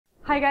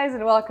Hi guys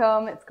and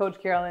welcome. It's Coach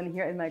Carolyn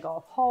here in my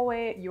golf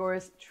hallway,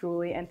 yours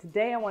truly. And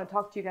today I want to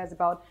talk to you guys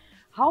about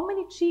how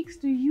many cheeks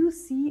do you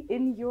see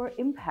in your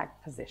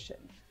impact position?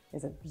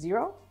 Is it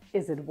 0?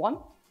 Is it 1?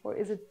 Or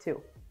is it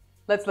 2?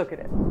 Let's look at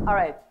it. All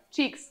right,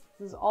 cheeks.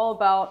 This is all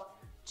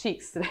about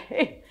cheeks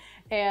today.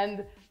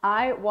 And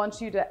I want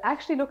you to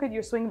actually look at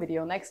your swing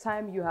video. Next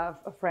time you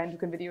have a friend who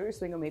can video your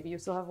swing, or maybe you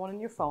still have one on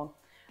your phone.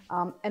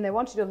 And I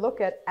want you to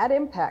look at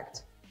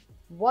impact,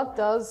 what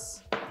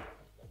does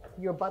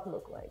your butt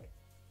look like?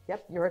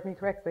 Yep, you heard me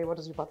correctly. What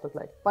does your butt look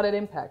like? But at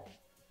impact,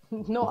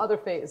 no other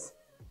phase.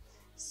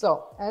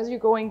 So as you're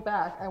going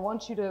back, I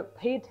want you to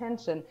pay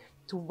attention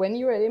to when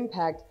you're at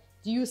impact.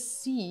 Do you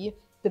see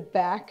the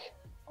back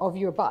of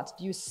your butt?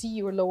 Do you see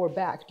your lower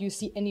back? Do you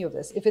see any of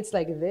this? If it's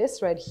like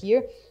this right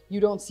here,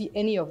 you don't see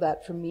any of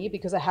that from me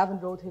because I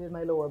haven't rotated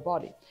my lower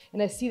body.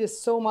 And I see this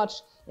so much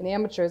in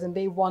amateurs and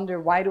they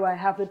wonder, why do I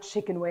have the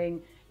chicken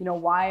wing? You know,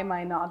 why am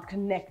I not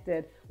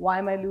connected? Why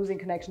am I losing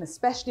connection,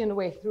 especially on the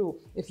way through?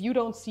 If you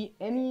don't see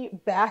any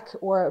back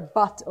or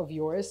butt of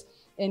yours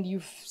and you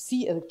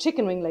see a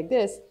chicken wing like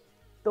this,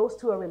 those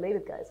two are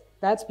related, guys.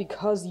 That's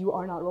because you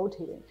are not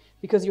rotating.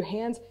 Because your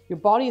hands, your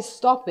body is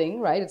stopping,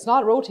 right? It's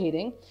not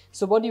rotating.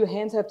 So what do your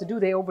hands have to do?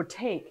 They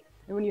overtake.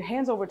 And when your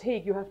hands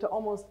overtake, you have to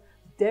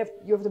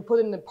put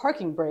in the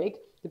parking brake.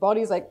 The body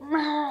is like,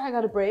 I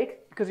got to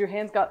brake, because your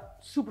hands got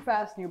super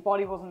fast and your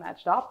body wasn't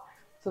matched up.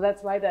 So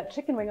that's why that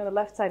chicken wing on the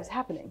left side is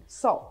happening.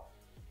 So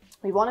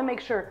we want to make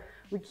sure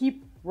we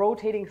keep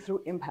rotating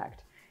through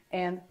impact.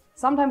 And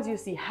sometimes you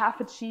see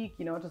half a cheek,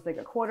 you know, just like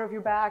a quarter of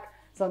your back.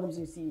 Sometimes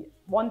you see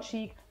one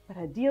cheek, but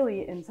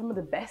ideally in some of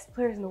the best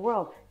players in the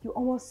world, you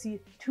almost see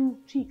 2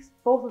 cheeks,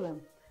 both of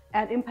them,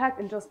 at impact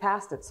and just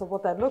past it. So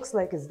what that looks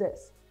like is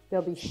this.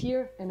 They'll be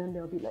here and then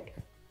they'll be like,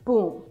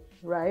 boom,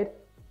 right?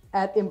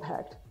 At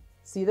impact.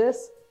 See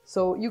this?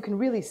 So you can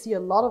really see a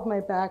lot of my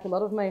back, a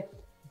lot of my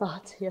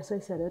butt. Yes, I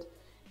said it.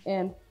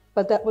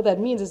 But what that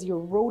means is you're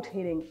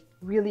rotating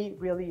really,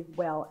 really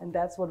well. And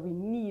that's what we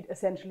need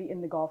essentially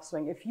in the golf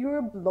swing. If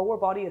your lower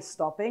body is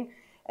stopping,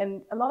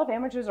 and a lot of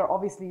amateurs are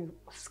obviously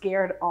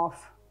scared of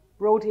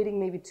rotating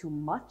maybe too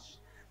much,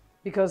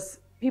 because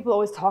people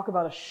always talk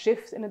about a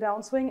shift in a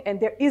downswing, and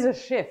there is a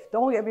shift.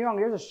 Don't get me wrong,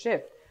 there's a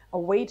shift, a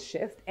weight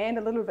shift and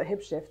a little bit of a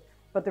hip shift,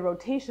 but the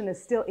rotation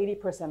is still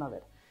 80% of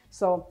it.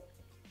 So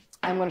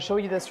I'm going to show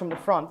you this from the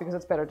front because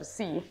it's better to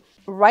see.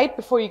 Right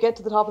before you get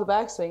to the top of the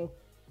backswing,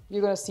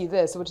 you're going to see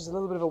this, which is a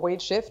little bit of a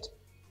weight shift,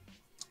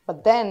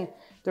 but then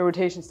the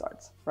rotation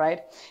starts,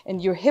 right?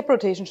 And your hip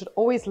rotation should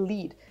always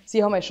lead. See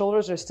how my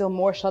shoulders are still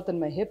more shut than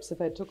my hips?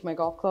 If I took my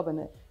golf club and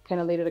I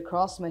kind of laid it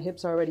across, my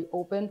hips are already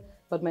open,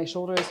 but my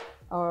shoulders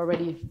are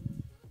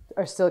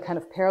still kind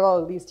of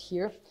parallel, at least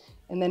here.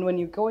 And then when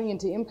you're going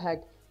into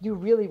impact, you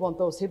really want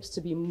those hips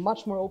to be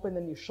much more open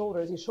than your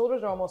shoulders. Your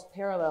shoulders are almost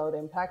parallel at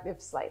impact,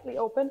 if slightly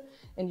open,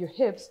 and your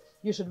hips,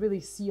 you should really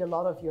see a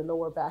lot of your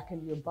lower back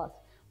and your butt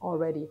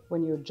already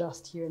when you're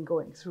just here and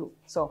going through.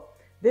 So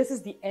this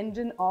is the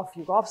engine of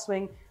your golf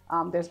swing.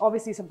 There's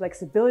obviously some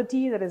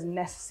flexibility that is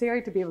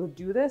necessary to be able to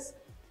do this,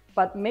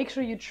 but make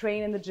sure you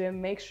train in the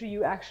gym, make sure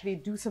you actually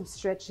do some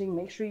stretching,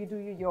 make sure you do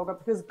your yoga,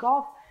 because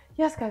golf,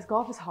 yes guys,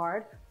 golf is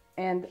hard,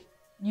 and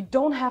you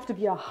don't have to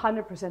be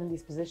 100% in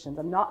these positions.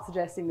 I'm not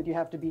suggesting that you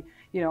have to be,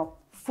 you know,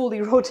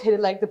 fully rotated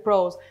like the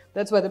pros.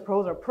 That's why the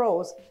pros are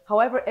pros.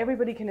 However,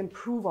 everybody can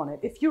improve on it.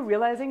 If you're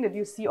realizing that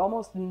you see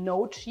almost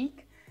no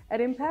cheek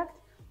at impact,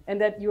 and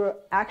that you're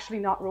actually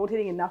not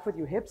rotating enough with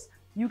your hips,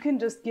 you can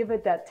just give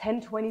it that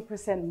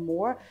 10-20%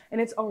 more, and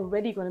it's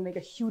already going to make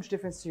a huge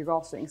difference to your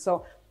golf swing.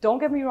 So don't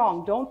get me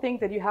wrong, don't think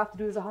that you have to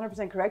do this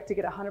 100% correct to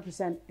get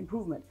 100%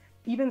 improvement.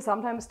 Even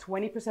sometimes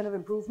 20% of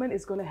improvement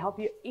is going to help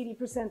you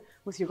 80%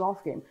 with your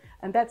golf game.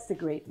 And that's the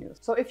great news.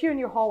 So if you're in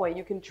your hallway,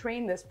 you can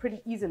train this pretty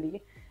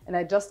easily. And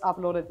I just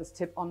uploaded this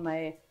tip on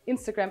my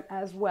Instagram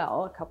as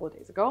well a couple of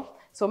days ago.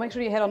 So make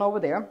sure you head on over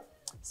there,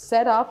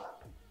 set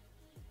up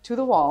to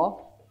the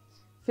wall,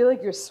 feel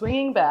like you're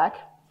swinging back.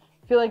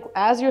 Feel like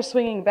as you're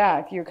swinging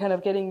back, you're kind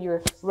of getting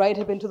your right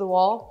hip into the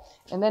wall.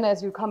 And then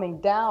as you're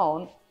coming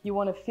down, you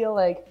want to feel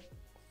like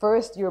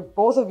first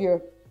both of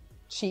your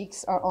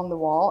cheeks are on the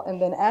wall.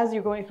 And then as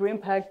you're going through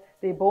impact,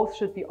 they both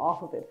should be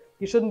off of it.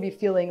 You shouldn't be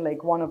feeling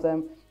like one of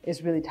them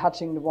is really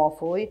touching the wall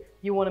fully.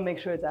 You want to make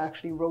sure it's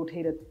actually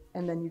rotated,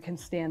 and then you can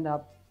stand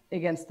up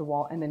against the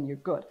wall and then you're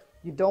good.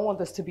 You don't want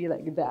this to be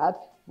like that,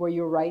 where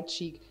your right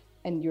cheek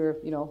and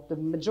the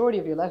majority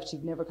of your left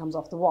cheek never comes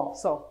off the wall.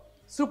 So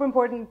super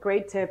important,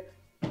 great tip.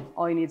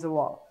 All you need is a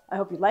wall. I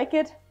hope you like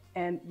it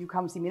and you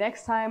come see me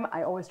next time.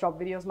 I always drop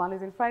videos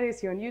Mondays and Fridays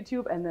here on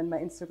YouTube, and then my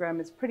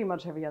Instagram is pretty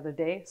much every other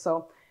day.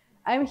 So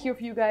I'm here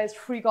for you guys,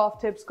 free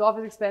golf tips. Golf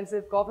is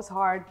expensive, golf is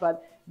hard,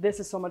 but this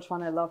is so much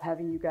fun. I love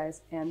having you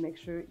guys, and make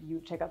sure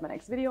you check out my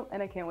next video,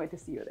 and I can't wait to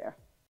see you there.